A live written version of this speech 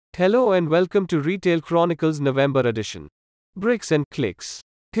Hello and welcome to Retail Chronicles November edition. Bricks and Clicks.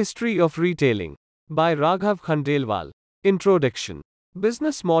 History of Retailing. By Raghav Khandelwal. Introduction.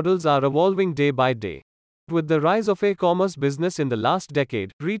 Business models are evolving day by day. With the rise of e-commerce business in the last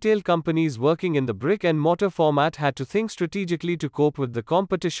decade, retail companies working in the brick and mortar format had to think strategically to cope with the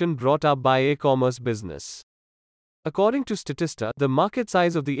competition brought up by e-commerce business. According to Statista, the market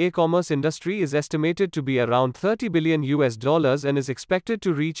size of the e-commerce industry is estimated to be around $30 billion and is expected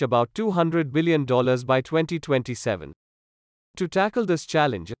to reach about $200 billion by 2027. To tackle this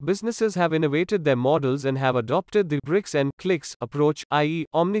challenge, businesses have innovated their models and have adopted the bricks and clicks approach, i.e.,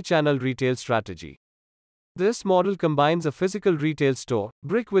 omnichannel retail strategy. This model combines a physical retail store,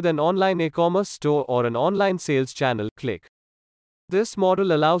 brick, with an online e-commerce store or an online sales channel, click. This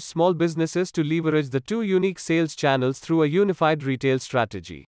model allows small businesses to leverage the two unique sales channels through a unified retail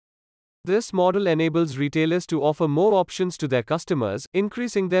strategy. This model enables retailers to offer more options to their customers,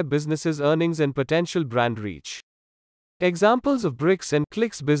 increasing their business's earnings and potential brand reach. Examples of bricks and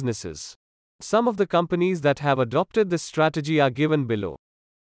clicks businesses. Some of the companies that have adopted this strategy are given below.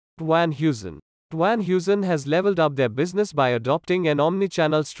 Van Heusen. Van Heusen has leveled up their business by adopting an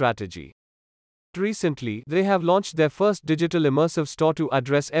omnichannel strategy. Recently, they have launched their first digital immersive store to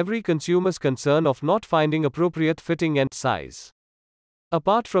address every consumer's concern of not finding appropriate fitting and size.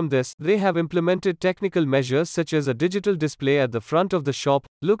 Apart from this, they have implemented technical measures such as a digital display at the front of the shop,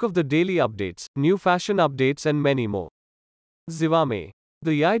 look of the daily updates, new fashion updates, and many more. Zivame.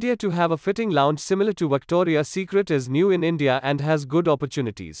 The idea to have a fitting lounge similar to Victoria's Secret is new in India and has good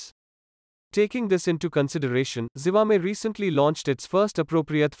opportunities. Taking this into consideration, Zivame recently launched its first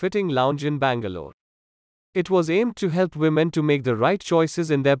appropriate fitting lounge in Bangalore. It was aimed to help women to make the right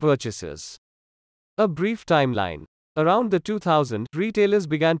choices in their purchases. A brief timeline. Around the 2000s, retailers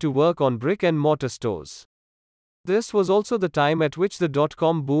began to work on brick and mortar stores. This was also the time at which the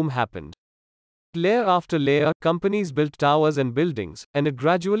dot-com boom happened. Layer after layer, companies built towers and buildings, and it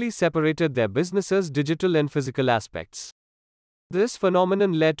gradually separated their businesses' digital and physical aspects. This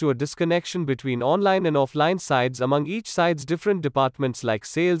phenomenon led to a disconnection between online and offline sides among each side's different departments like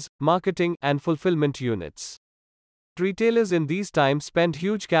sales, marketing, and fulfillment units. Retailers in these times spend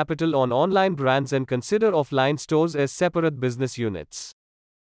huge capital on online brands and consider offline stores as separate business units.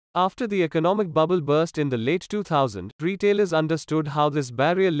 After the economic bubble burst in the late 2000s, retailers understood how this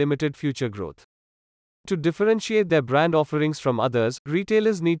barrier limited future growth. To differentiate their brand offerings from others,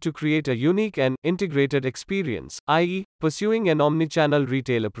 retailers need to create a unique and integrated experience, i.e., pursuing an omnichannel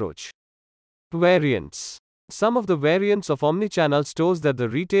retail approach. Variants. Some of the variants of omnichannel stores that the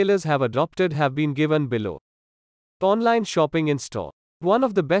retailers have adopted have been given below. Online shopping in store. One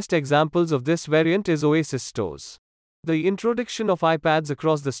of the best examples of this variant is Oasis stores. The introduction of iPads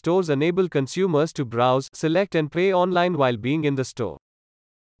across the stores enable consumers to browse, select, and pay online while being in the store.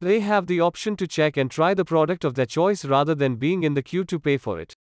 They have the option to check and try the product of their choice rather than being in the queue to pay for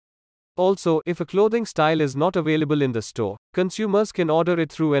it. Also, if a clothing style is not available in the store, consumers can order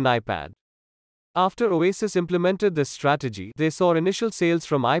it through an iPad. After Oasis implemented this strategy, they saw initial sales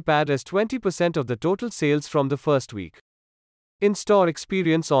from iPad as 20% of the total sales from the first week. In-store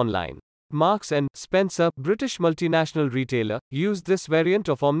experience online. Marks & Spencer, British multinational retailer, used this variant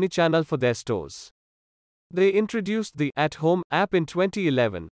of omnichannel for their stores. They introduced the At Home app in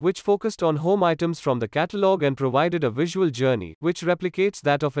 2011, which focused on home items from the catalog and provided a visual journey, which replicates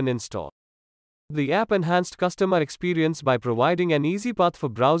that of an in-store. The app enhanced customer experience by providing an easy path for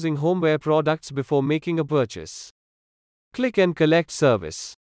browsing homeware products before making a purchase. Click and collect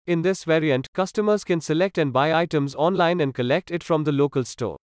service. In this variant, customers can select and buy items online and collect it from the local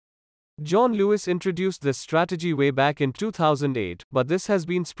store. John Lewis introduced this strategy way back in 2008, but this has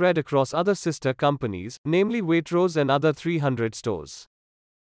been spread across other sister companies, namely Waitrose and other 300 stores.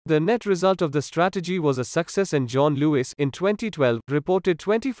 The net result of the strategy was a success, and John Lewis, in 2012, reported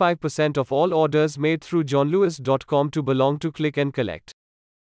 25% of all orders made through johnlewis.com to belong to Click and Collect.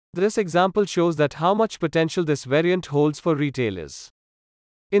 This example shows that how much potential this variant holds for retailers.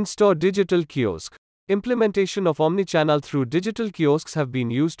 In-store digital kiosk. Implementation of omnichannel through digital kiosks have been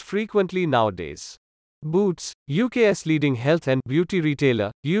used frequently nowadays. Boots, UK's leading health and beauty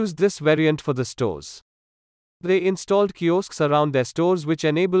retailer, used this variant for the stores. They installed kiosks around their stores which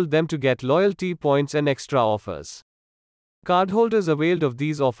enabled them to get loyalty points and extra offers. Cardholders availed of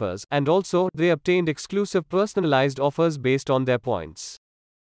these offers, and also, they obtained exclusive personalized offers based on their points.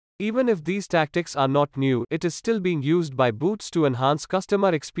 Even if these tactics are not new, it is still being used by Boots to enhance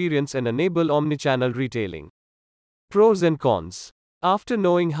customer experience and enable omnichannel retailing. Pros and cons. After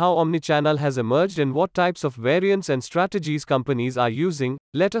knowing how omnichannel has emerged and what types of variants and strategies companies are using,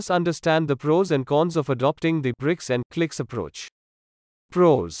 let us understand the pros and cons of adopting the bricks and clicks approach.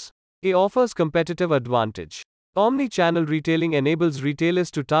 Pros. A offers competitive advantage. Omni-channel retailing enables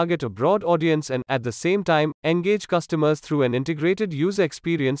retailers to target a broad audience and, at the same time, engage customers through an integrated user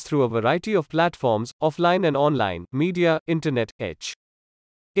experience through a variety of platforms, offline and online, media, internet, etc.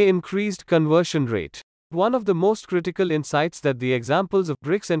 A increased conversion rate. One of the most critical insights that the examples of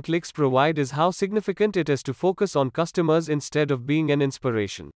bricks and clicks provide is how significant it is to focus on customers instead of being an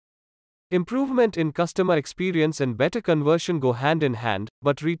inspiration. Improvement in customer experience and better conversion go hand in hand,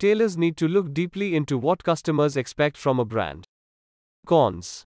 but retailers need to look deeply into what customers expect from a brand.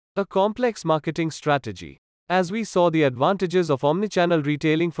 Cons. A complex marketing strategy. As we saw the advantages of omnichannel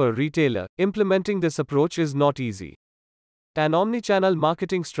retailing for a retailer, implementing this approach is not easy. An omnichannel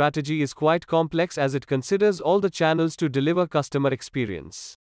marketing strategy is quite complex as it considers all the channels to deliver customer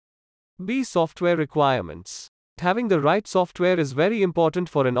experience. B. Software requirements. Having the right software is very important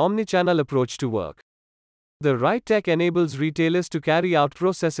for an omnichannel approach to work. The right tech enables retailers to carry out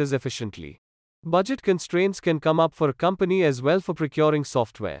processes efficiently. Budget constraints can come up for a company as well for procuring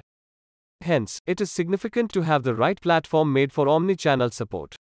software. Hence, it is significant to have the right platform made for omnichannel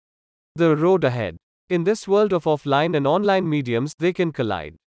support. The road ahead. In this world of offline and online mediums, they can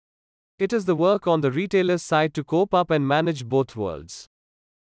collide. It is the work on the retailer's side to cope up and manage both worlds.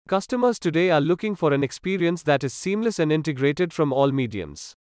 Customers today are looking for an experience that is seamless and integrated from all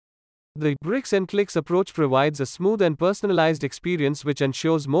mediums. The bricks and clicks approach provides a smooth and personalized experience which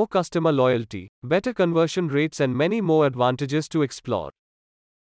ensures more customer loyalty, better conversion rates, and many more advantages to explore.